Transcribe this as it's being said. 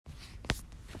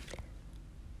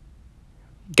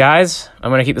Guys,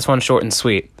 I'm going to keep this one short and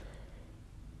sweet.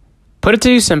 Put it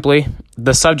to you simply,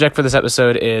 the subject for this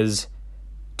episode is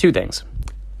two things.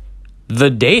 The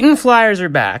Dayton Flyers are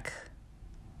back,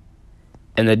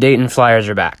 and the Dayton Flyers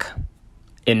are back.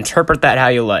 Interpret that how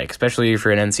you like, especially if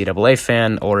you're an NCAA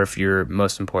fan or if you're,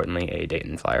 most importantly, a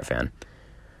Dayton Flyer fan.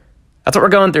 That's what we're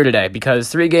going through today, because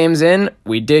 3 games in,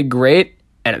 we did great,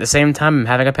 and at the same time, I'm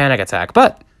having a panic attack.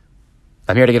 But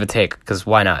I'm here to give a take, because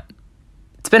why not?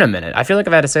 It's been a minute. I feel like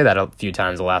I've had to say that a few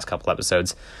times the last couple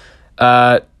episodes.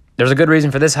 There's a good reason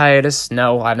for this hiatus.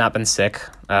 No, I've not been sick.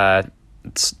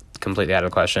 It's completely out of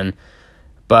the question.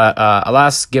 But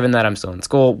alas, given that I'm still in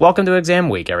school, welcome to exam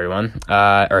week, everyone.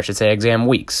 Or I should say exam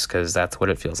weeks, because that's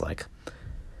what it feels like.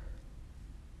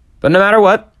 But no matter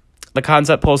what, the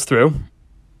concept pulls through.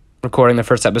 Recording the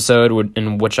first episode,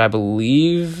 in which I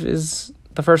believe is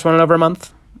the first one in over a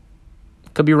month.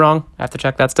 Could be wrong. I have to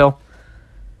check that still.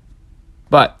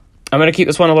 But I'm going to keep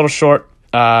this one a little short.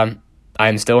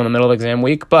 I'm still in the middle of exam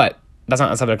week, but that's not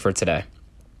the subject for today.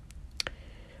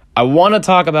 I want to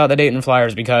talk about the Dayton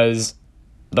Flyers because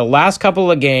the last couple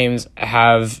of games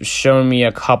have shown me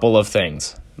a couple of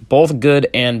things, both good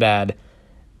and bad.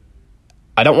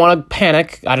 I don't want to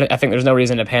panic. I think there's no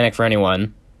reason to panic for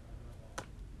anyone.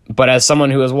 But as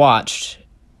someone who has watched,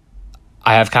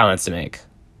 I have comments to make.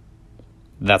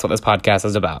 That's what this podcast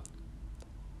is about.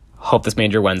 Hope this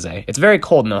made your Wednesday. It's very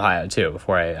cold in Ohio, too,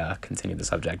 before I continue the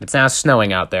subject. It's now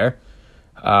snowing out there.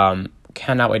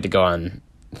 Cannot wait to go on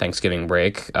Thanksgiving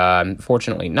break.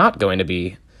 Fortunately, not going to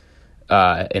be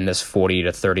in this 40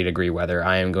 to 30 degree weather.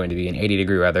 I am going to be in 80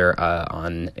 degree weather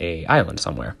on a island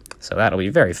somewhere. So that'll be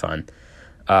very fun.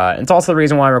 It's also the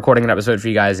reason why I'm recording an episode for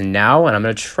you guys now, and I'm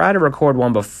going to try to record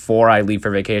one before I leave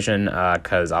for vacation,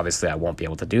 because obviously I won't be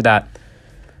able to do that.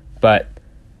 But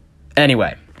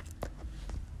anyway,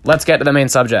 let's get to the main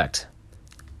subject.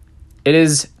 It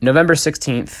is November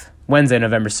 16th, Wednesday,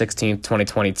 November 16th,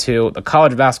 2022. The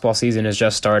college basketball season has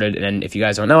just started, and if you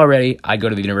guys don't know already, I go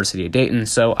to the University of Dayton,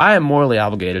 so I am morally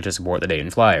obligated to support the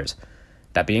Dayton Flyers.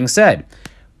 That being said,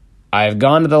 I've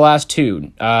gone to the last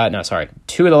two of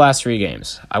the last 3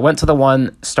 games. I went to the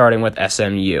one starting with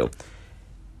SMU.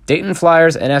 Dayton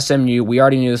Flyers and SMU, we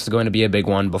already knew this was going to be a big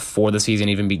one before the season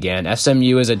even began.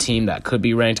 SMU is a team that could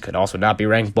be ranked, could also not be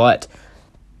ranked, but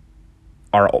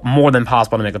are more than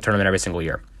possible to make the tournament every single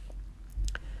year.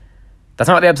 That's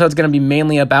not what the episode's going to be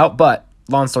mainly about, but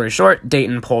long story short,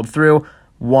 Dayton pulled through,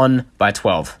 won by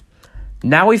 12.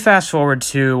 Now we fast forward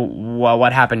to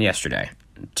what happened yesterday,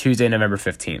 Tuesday, November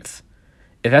 15th.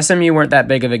 If SMU weren't that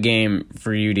big of a game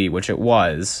for UD, which it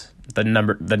was,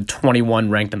 the 21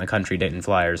 ranked in the country Dayton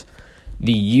Flyers,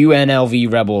 the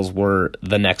UNLV Rebels were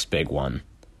the next big one.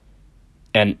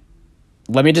 And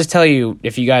let me just tell you,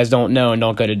 if you guys don't know and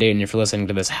don't go to Dayton if you're listening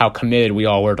to this, how committed we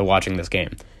all were to watching this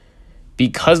game.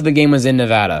 Because the game was in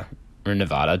Nevada,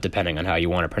 depending on how you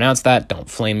want to pronounce that, don't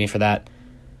flame me for that.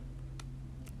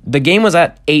 The game was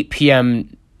at 8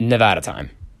 p.m. Nevada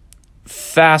time.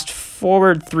 Fast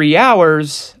forward 3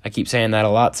 hours, I keep saying that a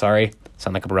lot, sorry,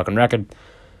 sound like a broken record.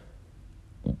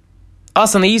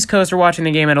 Us on the East Coast are watching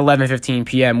the game at 11:15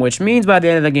 p.m., which means by the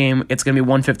end of the game, it's going to be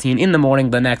 1:15 in the morning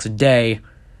the next day.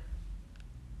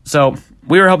 So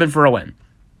we were hoping for a win.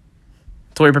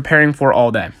 That's what we were preparing for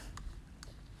all day.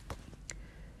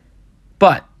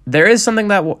 But there is something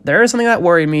that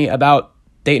worried me about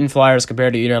Dayton Flyers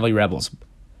compared to UNLV Rebels.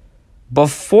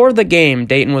 Before the game,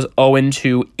 Dayton was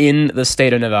 0-2 in the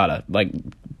state of Nevada, like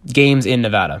games in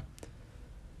Nevada.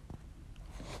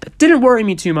 That didn't worry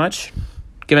me too much,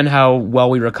 given how well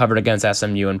we recovered against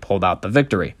SMU and pulled out the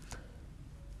victory.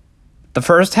 The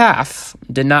first half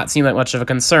did not seem like much of a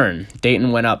concern.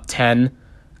 Dayton went up 10.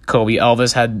 Kobe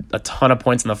Elvis had a ton of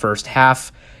points in the first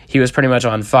half. He was pretty much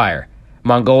on fire.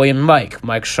 Mongolian Mike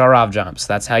Sharov jumps.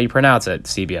 That's how you pronounce it,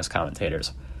 CBS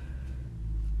commentators.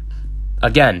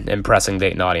 Again, impressing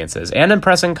Dayton audiences and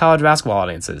impressing college basketball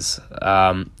audiences.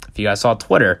 If you guys saw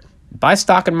Twitter, buy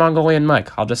stock in Mongolian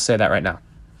Mike. I'll just say that right now.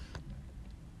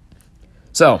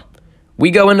 So,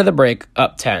 we go into the break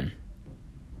up 10.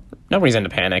 No reason to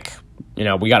panic.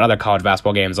 We got other college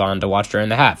basketball games on to watch during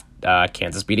the half.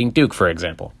 Kansas beating Duke, for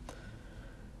example.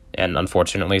 And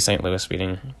unfortunately, St. Louis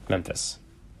beating Memphis.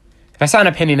 If I sound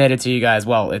opinionated to you guys,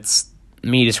 well, it's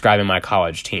me describing my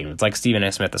college team. It's like Stephen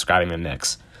A. Smith describing the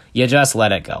Knicks. You just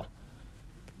let it go.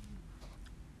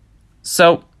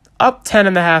 So, up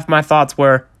 10.5, my thoughts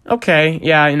were, okay,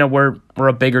 yeah, we're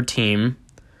a bigger team.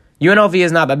 UNLV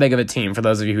is not that big of a team, for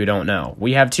those of you who don't know.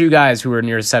 We have 2 guys who are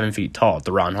near 7 feet tall,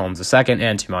 Deron Holmes II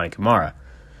and Tumani Kamara.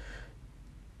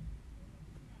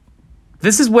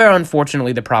 This is where,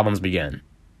 unfortunately, the problems begin.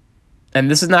 and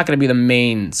this is not going to be the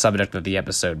main subject of the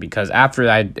episode, because after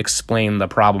I explain the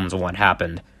problems and what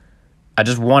happened, I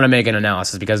just want to make an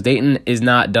analysis, because Dayton is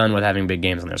not done with having big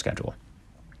games on their schedule.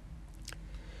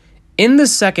 In the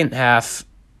second half,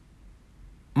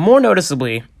 more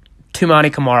noticeably,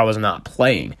 Toumani Camara was not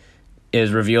playing. It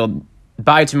was revealed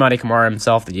by Toumani Camara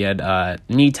himself that he had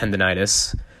knee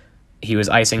tendonitis. He was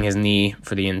icing his knee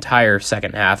for the entire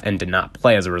second half and did not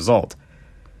play as a result.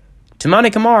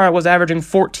 Toumani Camara was averaging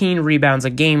 14 rebounds a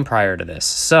game prior to this,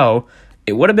 so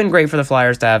it would have been great for the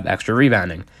Flyers to have extra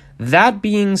rebounding. That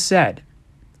being said,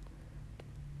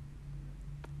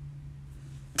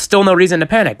 still no reason to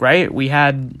panic, right? We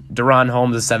had Deron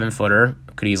Holmes, a 7-footer,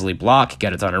 could easily block,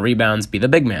 get a ton of rebounds, be the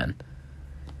big man.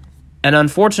 And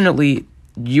unfortunately,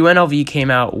 UNLV came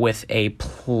out with a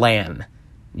plan.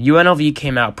 UNLV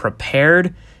came out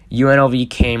prepared. UNLV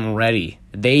came ready.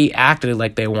 They acted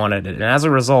like they wanted it. And as a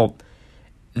result,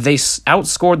 they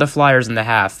outscored the Flyers in the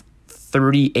half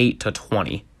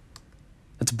 38-20.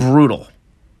 That's brutal.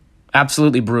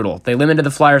 Absolutely brutal. They limited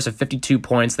the Flyers to 52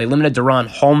 points. They limited Deron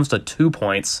Holmes to 2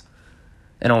 points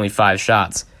and only 5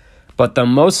 shots. But the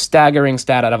most staggering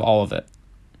stat out of all of it,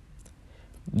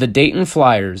 the Dayton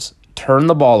Flyers turned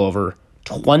the ball over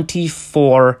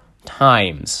 24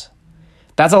 times.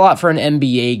 That's a lot for an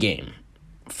NBA game.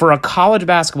 For a college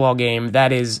basketball game,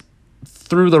 that is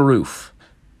through the roof.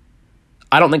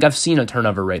 I don't think I've seen a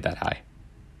turnover rate that high.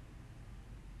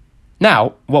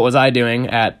 Now, what was I doing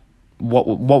at what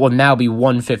will now be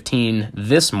 1:15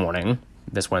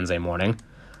 this Wednesday morning?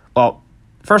 Well,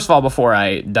 first of all, before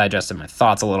I digested my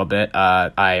thoughts a little bit,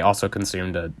 I also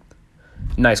consumed a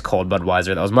nice cold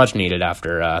Budweiser that was much needed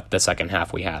after the second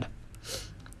half we had.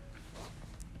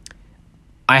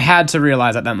 I had to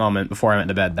realize at that moment before I went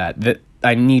to bed that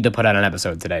I need to put out an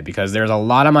episode today, because there's a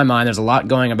lot on my mind. There's a lot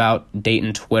going about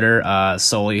Dayton Twitter,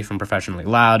 solely from Professionally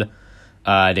Loud,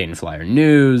 Dayton Flyer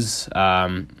News,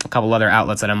 a couple other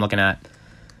outlets that I'm looking at.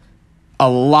 A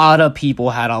lot of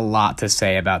people had a lot to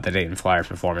say about the Dayton Flyers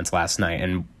performance last night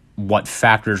and what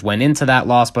factors went into that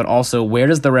loss, but also where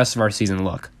does the rest of our season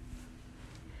look?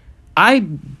 I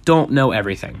don't know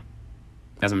everything,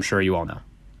 as I'm sure you all know.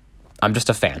 I'm just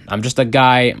a fan. I'm just a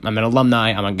guy. I'm an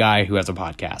alumni. I'm a guy who has a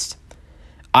podcast.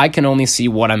 I can only see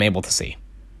what I'm able to see.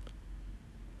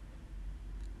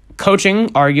 Coaching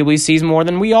arguably sees more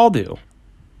than we all do.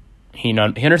 He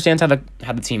understands how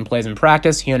the team plays in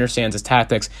practice. He understands his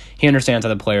tactics. He understands how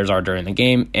the players are during the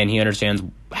game, and he understands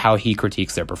how he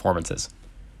critiques their performances.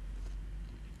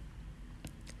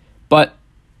 But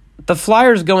the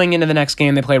Flyers going into the next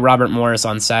game, they play Robert Morris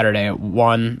on Saturday at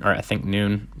 1, or I think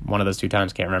noon, one of those two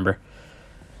times, can't remember,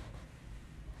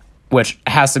 which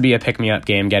has to be a pick-me-up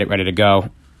game, get it ready to go.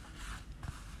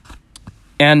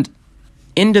 And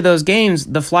into those games,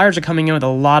 the Flyers are coming in with a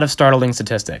lot of startling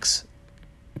statistics.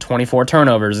 24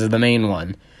 turnovers is the main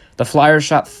one. The Flyers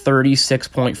shot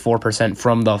 36.4%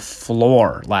 from the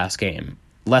floor last game,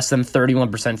 less than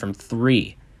 31% from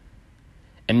 3.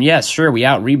 And yes, sure, we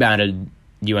out-rebounded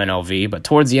UNLV, but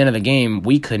towards the end of the game,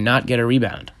 we could not get a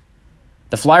rebound.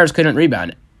 The Flyers couldn't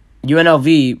rebound.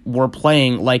 UNLV were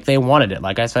playing like they wanted it,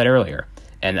 like I said earlier.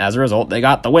 And as a result, they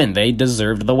got the win. They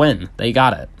deserved the win. They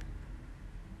got it.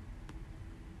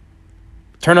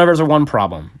 Turnovers are one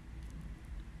problem.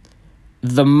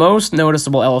 The most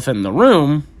noticeable elephant in the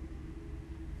room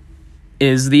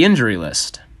is the injury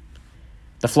list.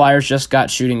 The Flyers just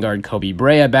got shooting guard Kobe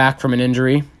Brea back from an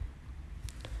injury,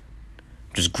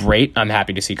 which is great. I'm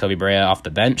happy to see Kobe Brea off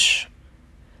the bench.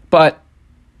 But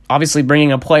obviously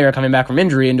bringing a player coming back from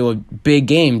injury into a big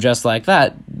game just like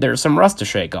that, there's some rust to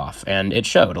shake off, and it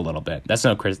showed a little bit. That's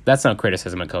no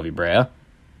criticism of Kobe Brea.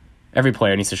 Every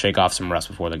player needs to shake off some rust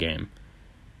before the game.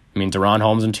 I mean, Deron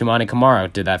Holmes and Toumani Camara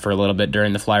did that for a little bit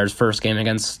during the Flyers' first game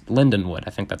against Lindenwood. I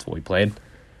think that's what we played.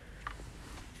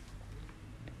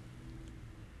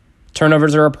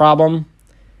 Turnovers are a problem.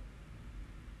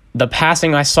 The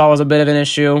passing I saw was a bit of an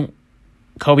issue.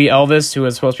 Kobe Elvis, who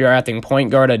was supposed to be our acting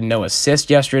point guard, had no assist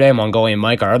yesterday. Mongolian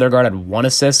Mike, our other guard, had 1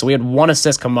 assist. So we had 1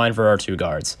 assist combined for our 2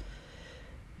 guards.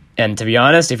 And to be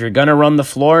honest, if you're going to run the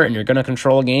floor and you're going to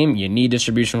control a game, you need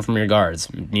distribution from your guards.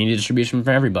 You need distribution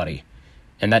from everybody.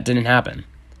 And that didn't happen.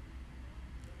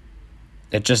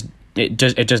 It just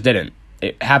didn't.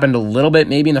 It happened a little bit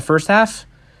maybe in the first half,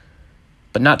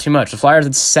 but not too much. The Flyers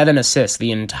had 7 assists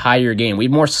the entire game. We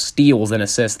had more steals than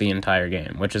assists the entire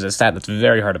game, which is a stat that's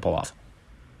very hard to pull off.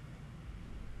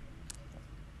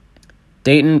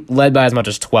 Dayton led by as much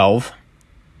as 12,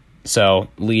 so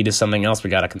lead is something else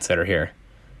we got to consider here.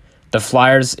 The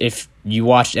Flyers, if you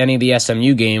watched any of the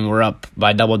SMU game, were up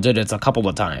by double digits a couple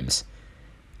of times,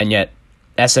 and yet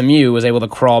SMU was able to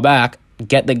crawl back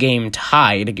get the game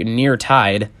tied, near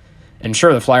tied. And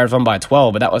sure, the Flyers won by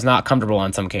 12, but that was not comfortable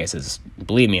in some cases.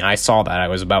 Believe me, I saw that. I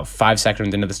was about 5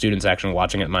 seconds into the student section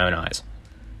watching it with my own eyes.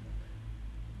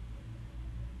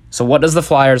 So what does the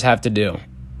Flyers have to do?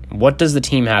 What does the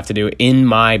team have to do in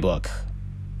my book?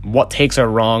 What takes are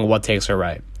wrong? What takes are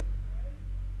right?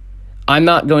 I'm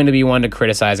not going to be one to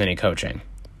criticize any coaching.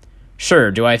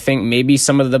 Sure, do I think maybe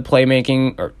some of the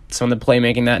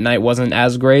playmaking that night wasn't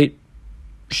as great?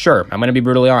 Sure, I'm going to be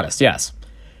brutally honest, yes.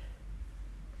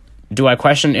 Do I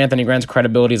question Anthony Grant's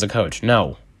credibility as a coach?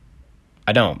 No,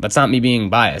 I don't. That's not me being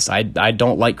biased. I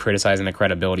don't like criticizing the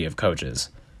credibility of coaches.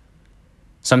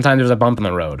 Sometimes there's a bump in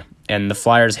the road, and the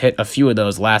Flyers hit a few of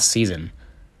those last season.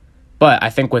 But I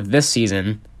think with this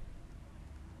season,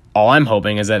 all I'm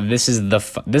hoping is that this is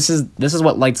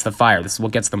what lights the fire. This is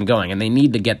what gets them going, and they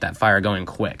need to get that fire going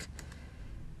quick.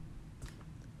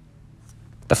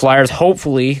 The Flyers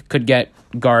hopefully could get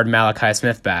guard Malachi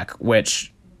Smith back,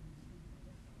 which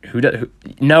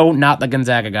no, not the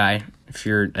Gonzaga guy. If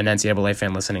you're an NCAA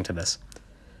fan listening to this.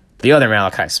 The other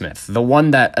Malachi Smith, the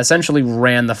one that essentially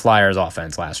ran the Flyers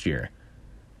offense last year.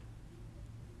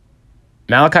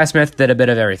 Malachi Smith did a bit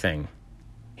of everything.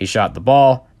 He shot the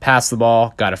ball, passed the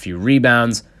ball, got a few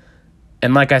rebounds,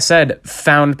 and like I said,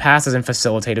 found passes and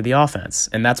facilitated the offense.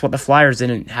 And that's what the Flyers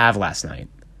didn't have last night.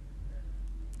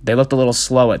 They looked a little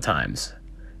slow at times.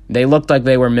 They looked like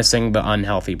they were missing the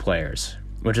unhealthy players,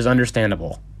 which is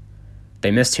understandable.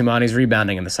 They missed Humani's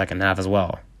rebounding in the second half as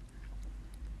well.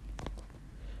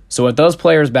 So with those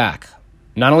players back,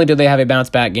 not only did they have a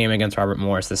bounce-back game against Robert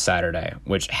Morris this Saturday,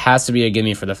 which has to be a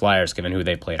gimme for the Flyers given who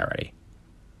they played already,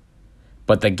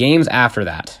 but the games after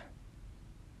that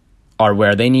are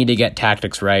where they need to get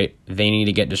tactics right, they need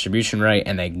to get distribution right,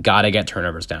 and they got to get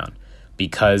turnovers down.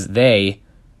 Because they,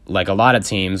 like a lot of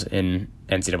teams in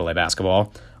NCAA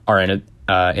basketball, are in an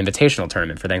invitational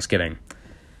tournament for Thanksgiving.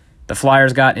 The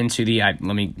Flyers got into the, let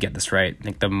me get this right, I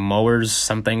think the Mowers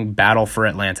something Battle for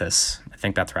Atlantis. I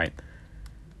think that's right.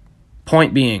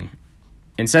 Point being,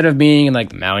 instead of being in like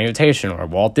the Maui Invitational or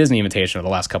Walt Disney Invitational the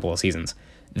last couple of seasons,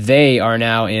 they are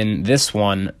now in this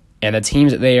one, and the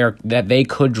teams that they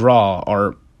could draw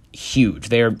are huge.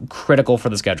 They are critical for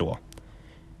the schedule.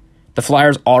 The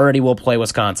Flyers already will play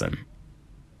Wisconsin.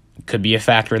 Could be a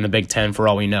factor in the Big Ten for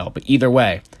all we know. But either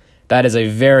way, that is a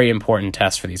very important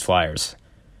test for these Flyers.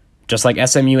 Just like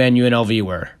SMU and UNLV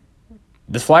were.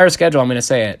 The Flyers schedule, I'm going to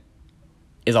say it,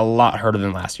 is a lot harder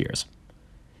than last year's.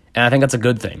 And I think that's a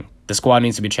good thing. The squad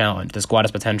needs to be challenged. The squad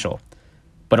has potential.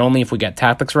 But only if we get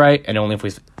tactics right and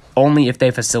only if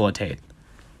they facilitate.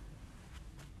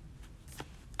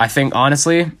 I think,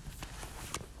 honestly,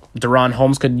 Deron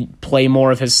Holmes could play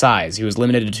more of his size. He was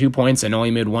limited to 2 points and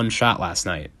only made one shot last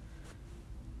night.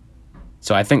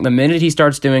 So I think the minute he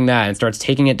starts doing that and starts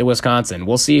taking it to Wisconsin,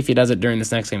 we'll see if he does it during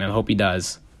this next game. I hope he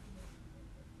does.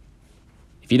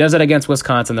 If he does it against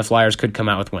Wisconsin, the Flyers could come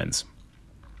out with wins.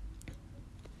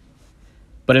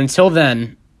 But until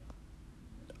then,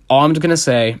 all I'm going to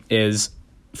say is,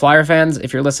 Flyer fans,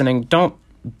 if you're listening, don't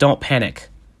panic.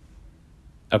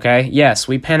 Okay? Yes,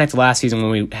 we panicked last season when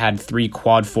we had 3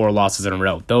 quad 4 losses in a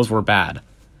row. Those were bad.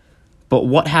 But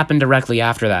what happened directly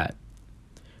after that?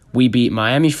 We beat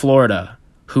Miami, Florida,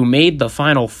 who made the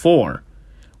Final Four.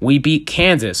 We beat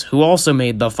Kansas, who also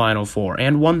made the Final Four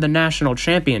and won the national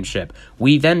championship.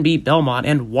 We then beat Belmont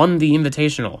and won the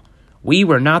Invitational. We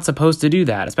were not supposed to do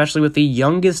that, especially with the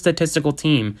youngest statistical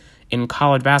team in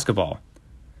college basketball.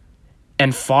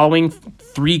 And following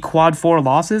 3 quad 4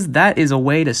 losses, that is a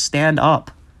way to stand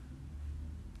up.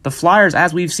 The Flyers,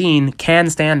 as we've seen, can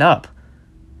stand up.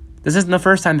 This isn't the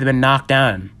first time they've been knocked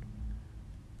down.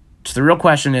 So the real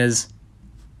question is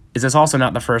this also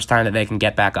not the first time that they can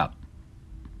get back up?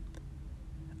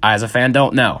 I, as a fan,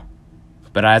 don't know.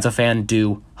 But I, as a fan,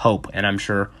 do hope. And I'm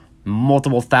sure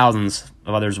multiple thousands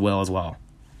of others will as well.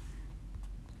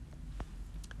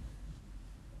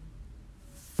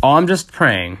 All I'm just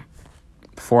praying,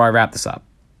 before I wrap this up,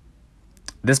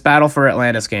 this Battle for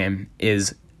Atlantis game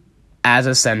is as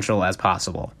essential as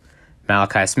possible.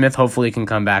 Malachi Smith hopefully can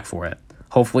come back for it.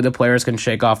 Hopefully the players can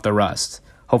shake off the rust.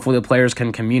 Hopefully the players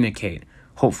can communicate.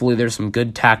 Hopefully there's some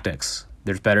good tactics.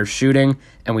 There's better shooting,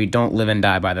 and we don't live and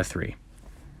die by the 3.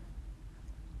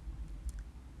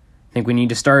 I think we need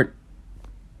to start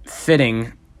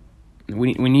fitting.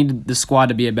 We need the squad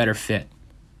to be a better fit.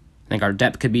 I think our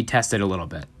depth could be tested a little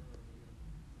bit.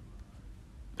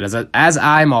 But as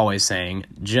I'm always saying,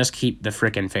 just keep the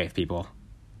frickin' faith, people.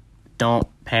 Don't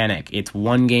panic. It's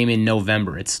 1 game in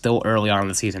November. It's still early on in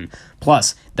the season.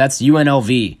 Plus, that's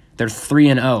UNLV. They're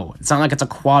 3-0. It's not like it's a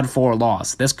quad 4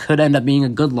 loss. This could end up being a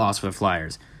good loss for the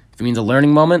Flyers. If it means a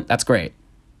learning moment, that's great.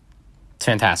 It's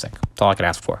fantastic. That's all I could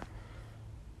ask for.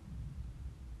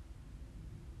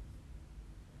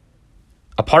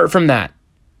 Apart from that,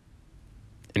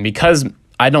 and because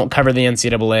I don't cover the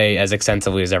NCAA as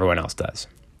extensively as everyone else does,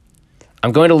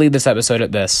 I'm going to leave this episode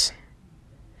at this.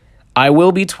 I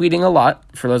will be tweeting a lot.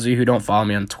 For those of you who don't follow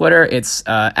me on Twitter, it's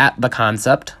at The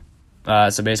Concept.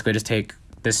 So basically just take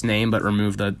this name but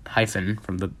remove the hyphen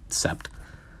from the sept.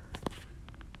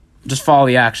 Just follow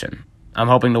the action. I'm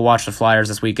hoping to watch the Flyers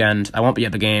this weekend. I won't be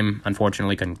at the game,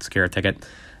 unfortunately, couldn't secure a ticket.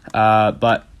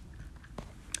 But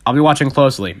I'll be watching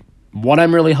closely. What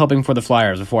I'm really hoping for the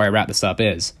Flyers before I wrap this up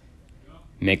is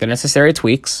make the necessary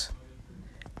tweaks,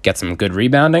 get some good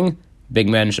rebounding. Big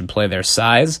men should play their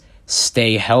size,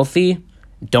 stay healthy,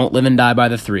 don't live and die by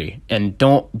the three, and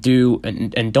don't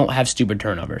have stupid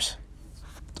turnovers.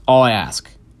 That's all I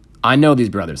ask. I know these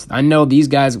brothers. I know these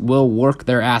guys will work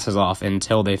their asses off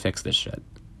until they fix this shit.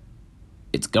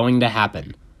 It's going to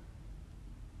happen.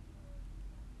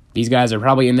 These guys are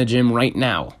probably in the gym right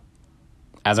now,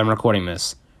 as I'm recording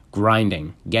this,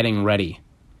 grinding, getting ready.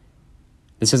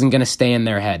 This isn't going to stay in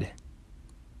their head.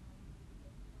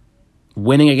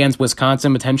 Winning against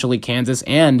Wisconsin, potentially Kansas,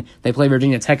 and they play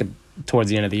Virginia Tech towards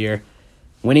the end of the year.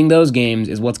 Winning those games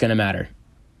is what's going to matter.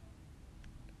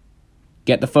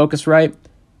 Get the focus right,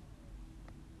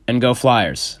 and go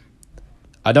Flyers.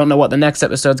 I don't know what the next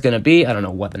episode's going to be. I don't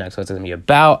know what the next episode's going to be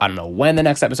about. I don't know when the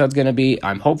next episode's going to be.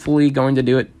 I'm hopefully going to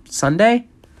do it Sunday?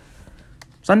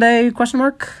 Sunday, question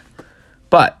mark?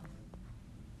 But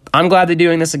I'm glad they're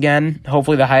doing this again.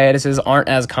 Hopefully the hiatuses aren't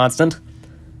as constant.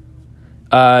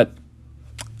 I'm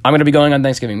going to be going on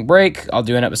Thanksgiving break. I'll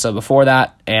do an episode before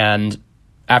that. And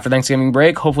after Thanksgiving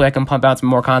break, hopefully I can pump out some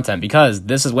more content because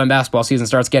this is when basketball season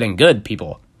starts getting good,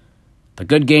 people. The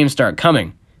good games start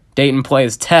coming. Dayton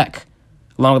plays Tech,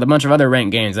 along with a bunch of other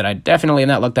ranked games that I definitely have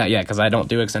not looked at yet because I don't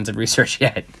do extensive research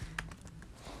yet.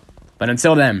 But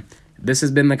until then, this has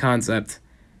been The Concept.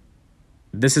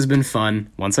 This has been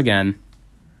fun, once again.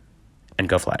 And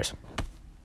go Flyers.